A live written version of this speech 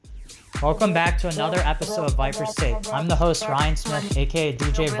Welcome back to another episode of Viper's Take. I'm the host, Ryan Smith, aka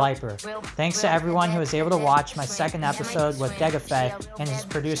DJ Viper. Thanks to everyone who was able to watch my second episode with Degafe and his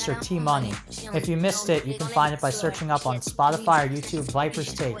producer T Money. If you missed it, you can find it by searching up on Spotify or YouTube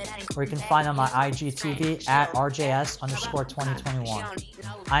Viper's Take, or you can find it on my IGTV at RJS_2021.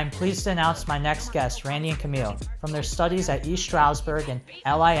 I am pleased to announce my next guest, Randy and Camille. From their studies at East Stroudsburg and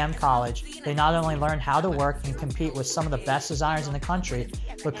LIM College, they not only learn how to work and compete with some of the best designers in the country,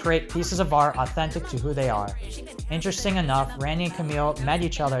 but create pieces of art authentic to who they are. Interesting enough, Randy and Camille met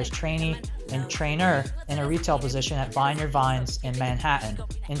each other as trainee and trainer in a retail position at Vine Your Vines in Manhattan,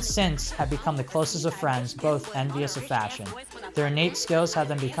 and since have become the closest of friends, both envious of fashion. Their innate skills have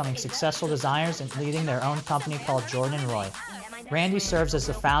them becoming successful designers and leading their own company called Jordan & Roy. Randy serves as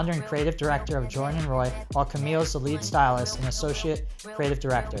the founder and creative director of Jordan & Roy, while Camille is the lead stylist and associate creative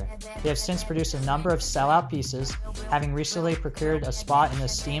director. They have since produced a number of sellout pieces, having recently procured a spot in the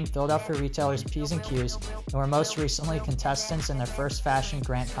esteemed Philadelphia retailers P's and Q's, and were most recently contestants in their first fashion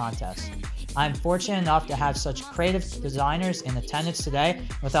grant contest. I'm fortunate enough to have such creative designers in attendance today.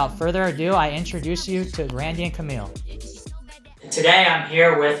 Without further ado, I introduce you to Randy and Camille. Today I'm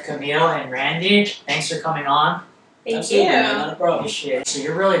here with Camille and Randy. Thanks for coming on. Thank you. Not a problem. Appreciate it. So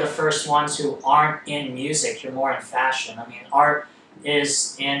you're really the first ones who aren't in music. You're more in fashion. I mean, art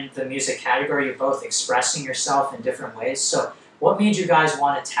is in the music category. You're both expressing yourself in different ways. So what made you guys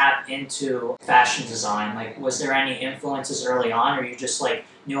want to tap into fashion design? Like, was there any influences early on, or you just like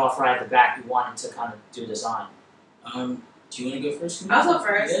knew off right at the back you wanted to kind of do design? Do you want to go first? I'll go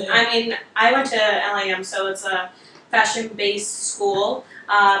first. Yeah. I mean, I went to LIM, so it's a fashion-based school.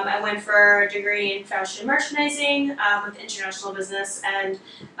 I went for a degree in fashion merchandising with international business, and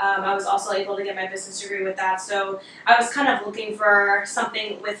I was also able to get my business degree with that. So I was kind of looking for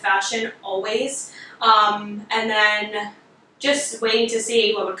something with fashion always, and then just waiting to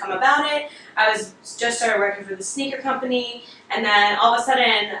see what would come about it. I was just started working for the sneaker company, and then all of a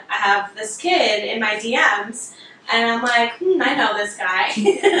sudden I have this kid in my DMs. And I'm like, I know this guy.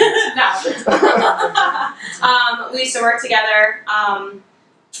 No. We used to work together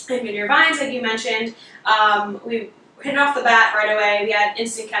in Your Vines, like you mentioned. We hit it off the bat right away. We had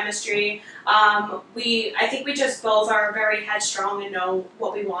instant chemistry. I think we just both are very headstrong and know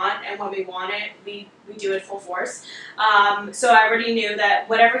what we want, and when we want it, we do it full force. So I already knew that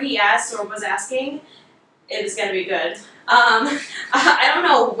whatever he asked or was asking, it was going to be good. I don't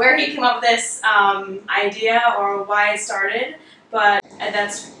know where he came up with this idea or why it started, but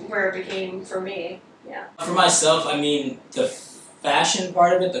that's where it became for me. Yeah. For myself, I mean, the fashion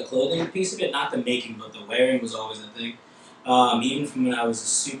part of it, the clothing piece of it, not the making, but the wearing was always a thing. Even from when I was a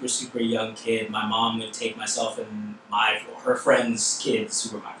super, super young kid, my mom would take myself and her friends' kids,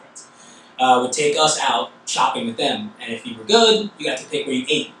 who were my friends, would take us out shopping with them. And if you were good, you got to pick where you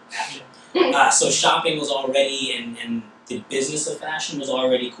ate after. So shopping was already, and the business of fashion was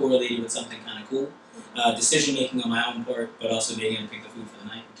already correlated with something kind of cool. Decision making on my own part, but also being able to pick the food for the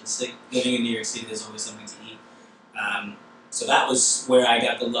night. Just living in New York City, there's always something to eat. So that was where I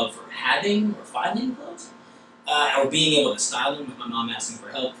got the love for having or finding clothes, or being able to style them with my mom asking for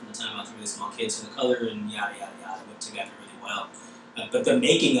help from the time I was a really small kid. So the color and yada yada yada went together really well. But the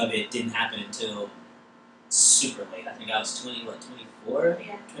making of it didn't happen until super late. I think I was 24?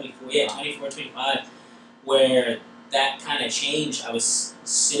 Yeah. 24, 25, where that kind of changed. I was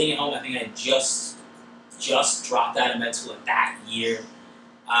sitting at home. I think I just dropped out of med school that year.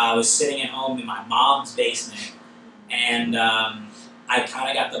 I was sitting at home in my mom's basement, and I kind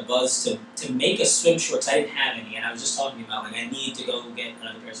of got the buzz to make a swim shorts. I didn't have any, and I was just talking about, like, I need to go get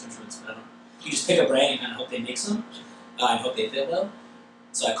another pair of swim shorts, but you just pick a brand and kind of hope they make some, and hope they fit well.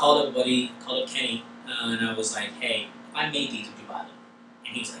 So I called up a buddy, called up Kenny, and I was like, hey, if I made these, would you buy them?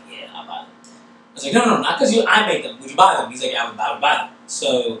 And he was like, yeah, I'll buy them. I was like, no, not because I made them. Would you buy them? He's like, yeah, I would buy them.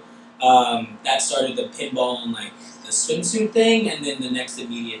 So that started the pinball and like the swimsuit thing, and then the next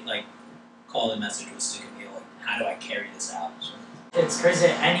immediate like call and message was to Camille, like, how do I carry this out? It's crazy.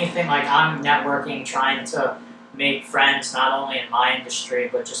 Anything like I'm networking, trying to make friends not only in my industry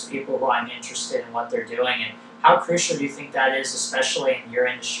but just people who I'm interested in what they're doing. And how crucial do you think that is, especially in your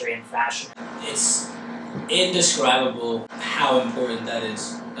industry in fashion? It's indescribable how important that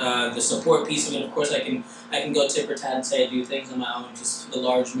is. The support piece of it, of course, I can go tit for tat and say I do things on my own. Just for the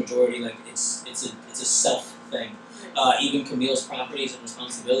large majority, like it's a self thing. Even Camille's properties and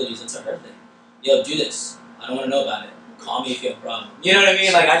responsibilities, it's a her thing. Yo, do this. I don't want to know about it. Call me if you have a problem. You know what I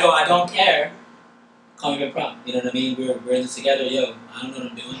mean? Like I don't care. Call me if you have a problem. You know what I mean? We're in this together. Yo, I don't know what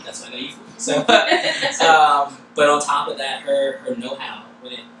I'm doing. That's why I got you for. So, but on top of that, her know-how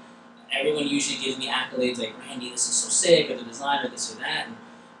with it. Everyone usually gives me accolades like, Randy, this is so sick, or the design, or this or that. And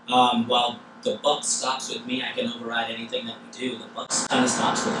While the buck stops with me, I can override anything that we do. The buck kind of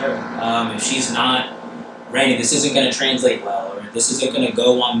stops with her. If she's not, Randy, this isn't going to translate well, or this isn't going to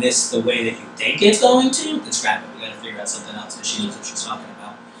go on this the way that you think it's going to, then scrap it. We got to figure out something else because she knows what she's talking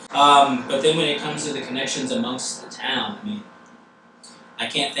about. But then when it comes to the connections amongst the town, I mean, I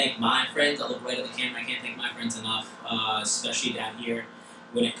can't thank my friends. I look right at the camera. I can't thank my friends enough, especially down here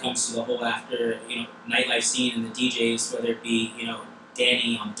when it comes to the whole nightlife scene and the DJs, whether it be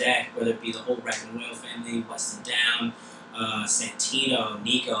Danny on deck, whether it be the whole Wreck and Royal family, Weston Down, Santino,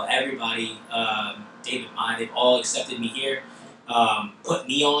 Nico, everybody, David Mai, they've all accepted me here, put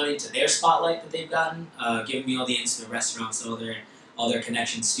me on into their spotlight that they've gotten, giving me all the ins to the restaurants, all their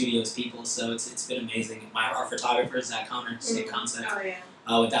connections, studios, people. So it's been amazing. Our photographer, Zach Connor, State Concept. Oh yeah.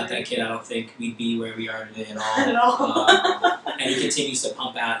 Without that kid, I don't think we'd be where we are today at all. At all. And he continues to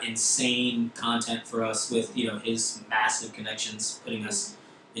pump out insane content for us with his massive connections, putting us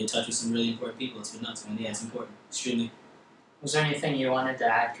in touch with some really important people. It's been nuts, man. Yeah, it's important, extremely. Was there anything you wanted to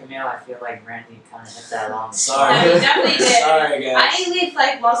add, Camille? I feel like Randy kind of hit that on. Sorry. No, you definitely did. Sorry, guys. I leave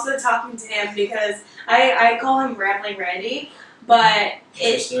most of the talking to him because I call him Rambling Randy, but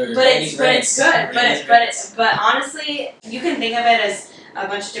it's good. But honestly, you can think of it as a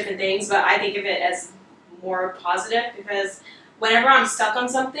bunch of different things, but I think of it as more positive because whenever I'm stuck on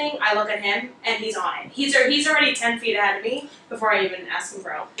something, I look at him and he's on it. He's already 10 feet ahead of me before I even ask him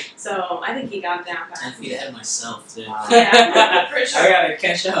for help. So I think he got down fast. 10 feet ahead of myself, too. Yeah, for sure. I gotta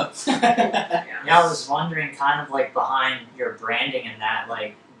catch up. Yeah, I was wondering, kind of like behind your branding and that,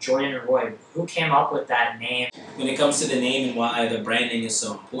 like Jordan and Roy, who came up with that name? When it comes to the name and why the branding is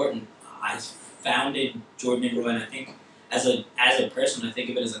so important, I founded Jordan and Roy, and I think as a person, I think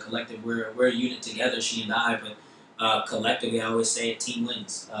of it as a collective. We're a unit together, she and I, but collectively, I always say it, team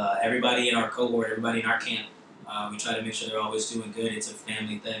wins. Everybody in our cohort, everybody in our camp, we try to make sure they're always doing good. It's a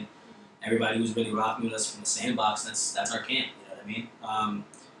family thing. Everybody who's really rocking with us from the sandbox, that's our camp, you know what I mean?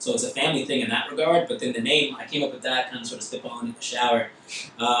 So it's a family thing in that regard, but then the name, I came up with that, kind of sort of slip on in the shower.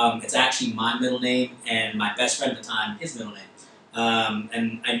 It's actually my middle name and my best friend at the time, his middle name.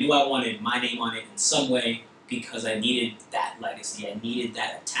 And I knew I wanted my name on it in some way because I needed that legacy. I needed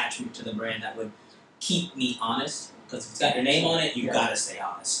that attachment to the brand that would keep me honest. Because if it's got your name on it, you've got to stay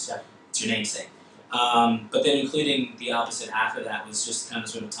honest. It's your namesake. But then including the opposite half of that was just kind of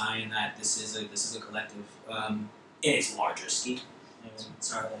sort of tying that this is a collective in its larger scheme.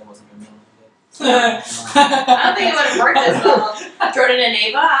 Sorry that it wasn't your middle name. I don't think it would have worked as well. Jordan and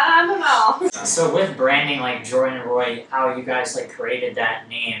Ava, I don't know. So with branding like Jordan and Roy, how you guys like created that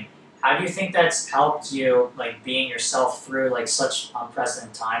name, how do you think that's helped you like being yourself through like such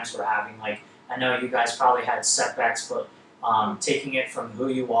unprecedented times we're having? Like I know you guys probably had setbacks, but taking it from who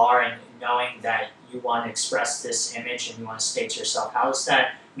you are and knowing that you want to express this image and you want to state yourself, how has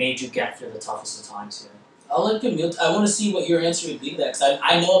that made you get through the toughest of times here? I'll let Camille. I want to see what your answer would be to that, because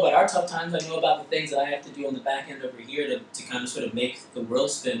I know about our tough times. I know about the things that I have to do on the back end over here to kind of sort of make the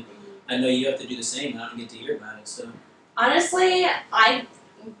world spin. I know you have to do the same, and I don't get to hear about it. So honestly, I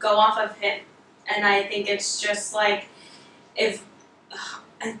go off of him, and I think it's just like if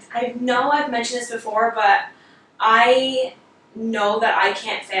I know I've mentioned this before, but I know that I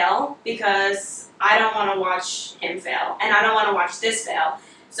can't fail because I don't want to watch him fail, and I don't want to watch this fail.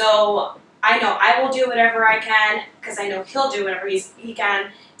 So I know I will do whatever I can because I know he'll do whatever he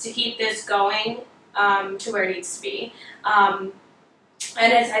can to keep this going to where it needs to be. And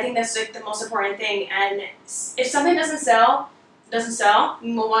I think that's like the most important thing. And if something doesn't sell,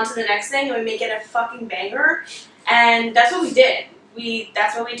 we move on to the next thing and we make it a fucking banger. And that's what we did.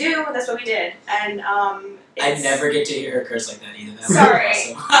 That's what we do. That's what we did. And I never get to hear her curse like that either. That sorry.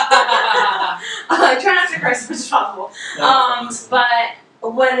 Awesome. I try not to curse as much as possible. Awesome. But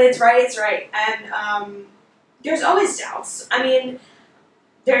when it's right, it's right. And there's always doubts. I mean,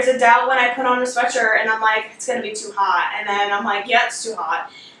 there's a doubt when I put on a sweatshirt and I'm like, it's going to be too hot. And then I'm like, yeah, it's too hot.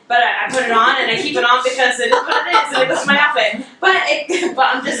 But I put it on and I keep it on because it is what it is and it goes with my outfit. But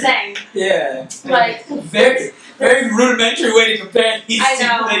I'm just saying. Yeah. Like, very rudimentary way to compare these I two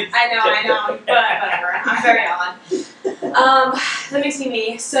things. know. But whatever. I'm very odd. That makes me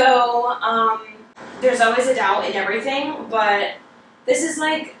me. So, there's always a doubt in everything, but this is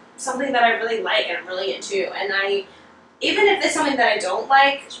like something that I really like and I'm really into. And even if it's something that I don't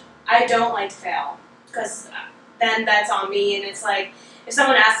like to fail. Because then that's on me. And it's like, if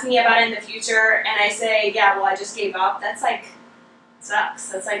someone asks me about it in the future and I say, yeah, well, I just gave up, that's like, sucks.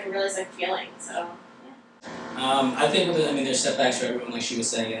 That's like a really sick feeling. So, yeah. I think there's setbacks for everyone, like she was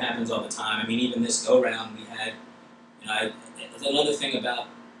saying. It happens all the time. I mean, even this go-round we had, another thing about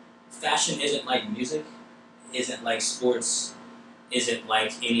fashion isn't like music, isn't like sports, isn't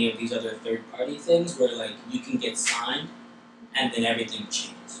like any of these other third-party things where like you can get signed and then everything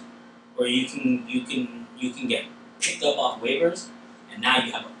changes, or you can get picked up off waivers and now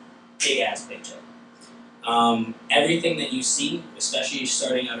you have a big ass paycheck. Everything that you see, especially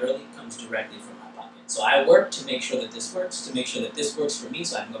starting out early, comes directly from my pocket. So I work to make sure that this works, to make sure that this works for me,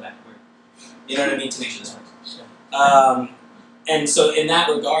 so I can go back to work. You know what I mean? To make sure this works. And so in that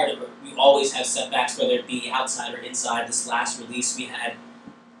regard, we always have setbacks, whether it be outside or inside. This last release, we had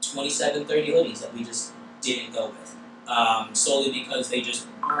 27, 30 hoodies that we just didn't go with, solely because they just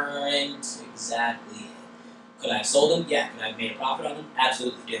weren't exactly it. Could I have sold them? Yeah. Could I have made a profit on them?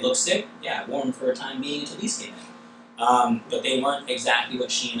 Absolutely. Did they look sick? Yeah, I wore them for a time being until these came in. But they weren't exactly what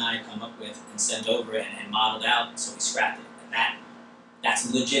she and I had come up with and sent over and modeled out, so we scrapped it. And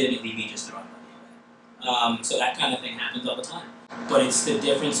that's legitimately me just throwing money away. So that kind of thing happens all the time. But it's the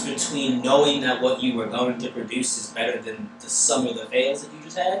difference between knowing that what you were going to produce is better than the sum of the fails that you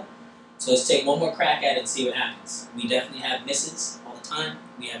just had. So let's take one more crack at it and see what happens. We definitely have misses all the time.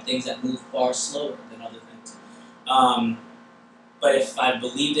 We have things that move far slower than other things. But if I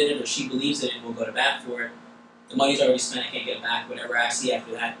believed in it or she believes in it, we'll go to bat for it. The money's already spent, I can't get it back. Whatever I see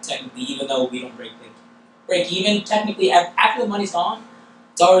after that, technically, even though we don't break even, technically, after the money's gone,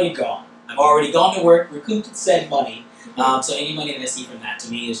 it's already gone. I've already gone to work, recouped said money. So any money that I see from that,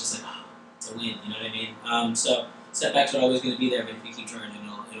 to me, is just like, oh, it's a win, you know what I mean? So setbacks are always going to be there, but if you keep trying,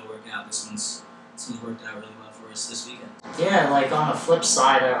 it'll work out. This one's worked out really well for us this weekend. Yeah, like on the flip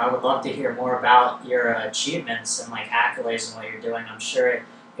side, I would love to hear more about your achievements and like accolades and what you're doing. I'm sure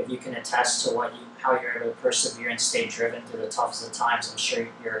if you can attest to how you're able to persevere and stay driven through the toughest of times, I'm sure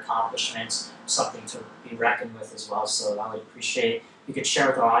your accomplishments something to be reckoned with as well. So I would appreciate if you could share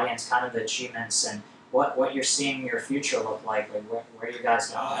with our audience kind of the achievements and what you're seeing your future look like where you guys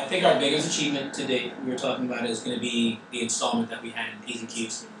going. I think our biggest achievement to date we were talking about is going to be the installment that we had in P's and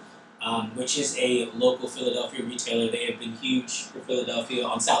Q's. Which is a local Philadelphia retailer. They have been huge for Philadelphia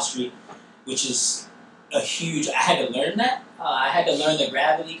on South Street, which is a huge. I had to learn that. I had to learn the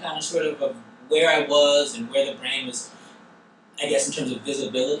gravity kind of sort of where I was and where the brand was, I guess, in terms of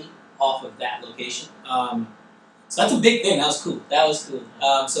visibility off of that location. So that's a big thing. That was cool.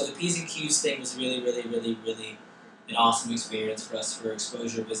 So the P's and Q's thing was really, really, really, really an awesome experience for us for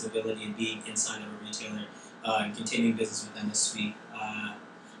exposure, visibility, and being inside of a retailer and continuing business with them this week.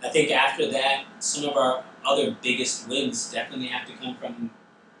 I think after that, some of our other biggest wins definitely have to come from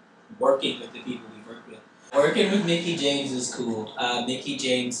working with the people we work with. Working with Mickey James is cool. Mickey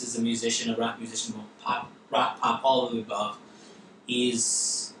James is a musician, a rock musician, rock, pop, all of the above.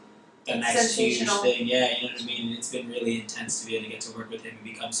 He's the next huge thing. Yeah, you know what I mean? It's been really intense to be able to get to work with him and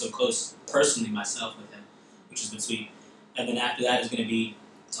become so close personally myself with him, which has been sweet. And then after that is going to be,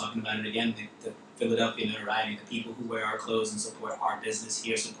 talking about it again, the Philadelphia notoriety, the people who wear our clothes and support our business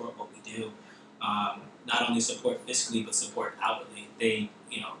here, support what we do. Not only support fiscally, but support outwardly.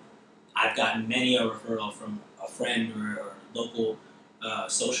 I've gotten many a referral from a friend or local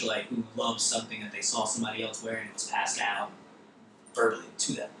socialite who loves something that they saw somebody else wearing and was passed down verbally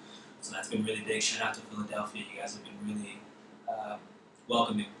to them. So that's been really big. Shout out to Philadelphia. You guys have been really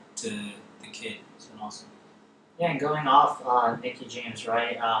welcoming to the kid. It's been awesome. Yeah, and going off Mickey James,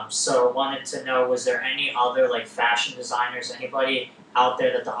 right? So wanted to know, was there any other like fashion designers, anybody out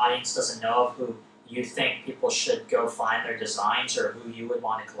there that the audience doesn't know of who you think people should go find their designs or who you would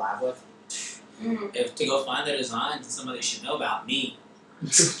want to collab with? If to go find their designs, somebody should know about me.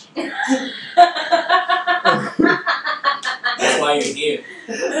 That's why you're here.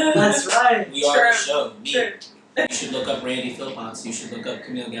 That's right. We are the show. Me. True. You should look up Randy Philpotts. You should look up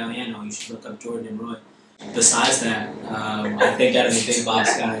Camille Galliano. You should look up Jordan and Roy. Besides that, I think out of the big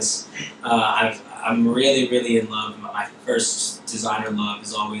box guys, I'm really, really in love. My first designer love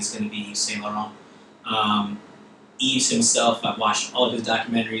is always going to be Yves Saint Laurent. Yves himself, I've watched all of his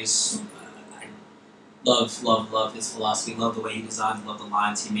documentaries. I love his philosophy, love the way he designs, love the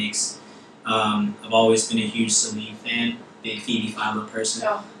lines he makes. I've always been a huge Celine fan, big Phoebe Philo person.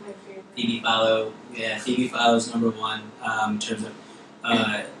 Oh, my favorite. Phoebe Philo's number one in terms of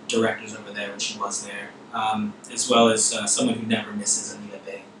directors over there when she was there. As well as someone who never misses, Anita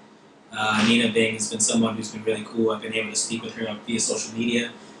Bing. Anita Bing has been someone who's been really cool. I've been able to speak with her via social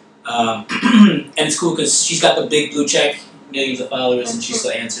media. And it's cool because she's got the big blue check, millions of followers, and she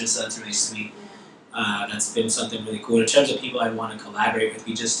still answers, so that's really sweet. That's been something really cool. In terms of people I'd want to collaborate with,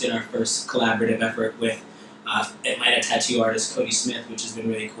 we just did our first collaborative effort with Atlanta tattoo artist Cody Smith, which has been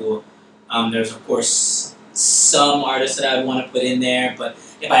really cool. There's, of course, some artists that I would want to put in there, but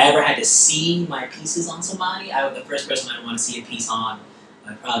if I ever had to see my pieces on somebody, the first person I'd want to see a piece on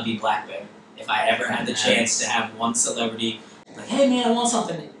would probably be Blackbear. If I ever had the chance to have one celebrity like, hey man, I want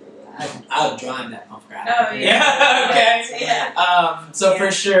something. I would drive that pumper out. Oh yeah. Okay. Yeah. So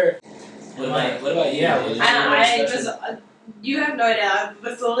for sure. What about you? I was. You have no idea. I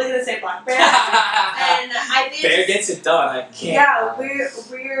was literally gonna say blackbear, and I think Bear gets it done. I can't. Yeah,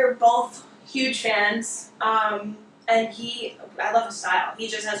 we're both huge fans. And I love his style. He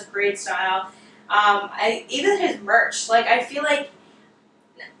just has great style. Even his merch. Like I feel like.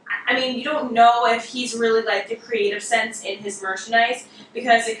 I mean, you don't know if he's really like the creative sense in his merchandise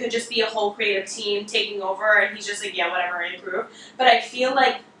because it could just be a whole creative team taking over and he's just like, yeah, whatever, improve. But I feel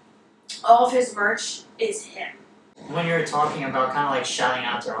like all of his merch is him. When you were talking about kind of like shouting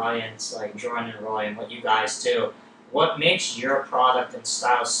out to our audience, like Jordan and Roy and what you guys do, what makes your product and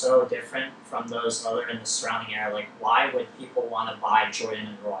style so different from those other in the surrounding area? Like, why would people want to buy Jordan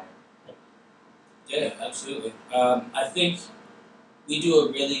and Roy? Yeah, absolutely. I think we do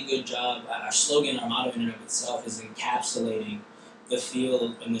a really good job. Our slogan, our motto in and of itself is encapsulating the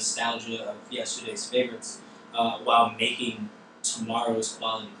feel and nostalgia of yesterday's favorites while making tomorrow's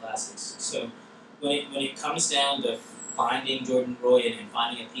quality classics. So when it comes down to finding Jordan Roy and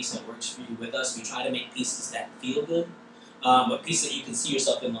finding a piece that works for you with us, we try to make pieces that feel good, but pieces that you can see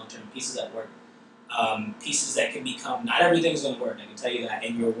yourself in long term, pieces that work, pieces that can become, not everything's going to work, I can tell you that,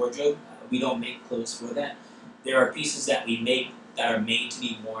 in your wardrobe. We don't make clothes for that. There are pieces that we make that are made to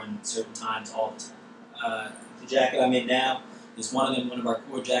be worn certain times all the time. The jacket I'm in now is one of them, one of our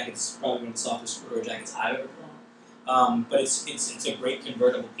core jackets, probably one of the softest corduroy jackets I've ever worn. But it's a great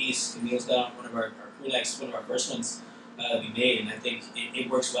convertible piece. Camille's got on one of our crew necks, one of our first ones we made, and I think it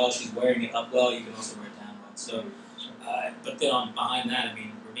works well. She's wearing it up well. You can also wear it down well. So, but then behind that, I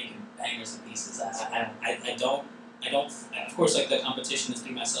mean, we're making bangers and pieces. I don't. Of course, like the competition is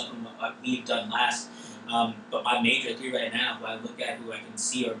through myself and what we've done last. But my major three right now, who I look at, who I can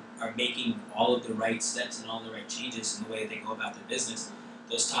see are making all of the right steps and all the right changes in the way they go about their business.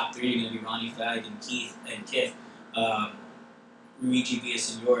 Those top three are going to be Ronnie Fag and Keith and Kith, Luigi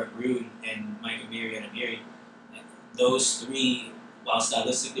Villasenor, Rude, and Mike Amiri and Amiri. Those three, while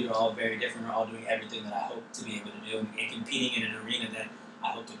stylistically are all very different, are all doing everything that I hope to be able to do and competing in an arena that I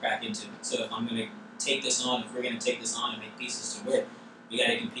hope to crack into. So if I'm going to take this on, if we're going to take this on and make pieces to work, we got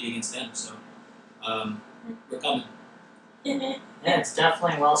to compete against them. So we're coming. Yeah, it's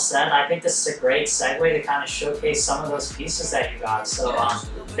definitely well said. I think this is a great segue to kind of showcase some of those pieces that you got. So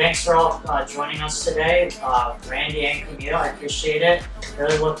thanks for all joining us today. Randy and Camille, I appreciate it.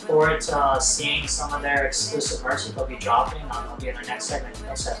 Really look forward to seeing some of their exclusive merch that they'll be dropping. They'll be in our next segment.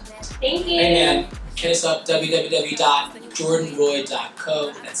 Thanks, Evan. Thank you. Hey man, hit us up,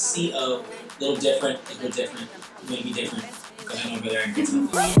 www.jordanroy.co. That's CO. A little different, because we're different. We're going to be different. Go ahead over there and get some.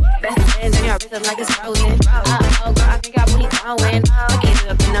 Best friends in your rhythm like it's frozen. Oh, girl, I think I really going. Look it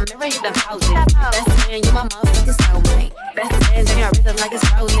up in the mirror, hit the poses. Best friend, you my motherfucking soulmate. Best friends in your rhythm like it's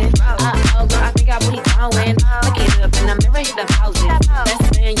frozen. Oh, girl, I think I really going. Look it up in the mirror, hit the poses.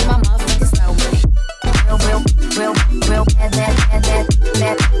 Best friend, you my motherfucking soulmate. Real,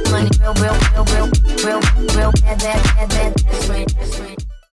 that money, real, that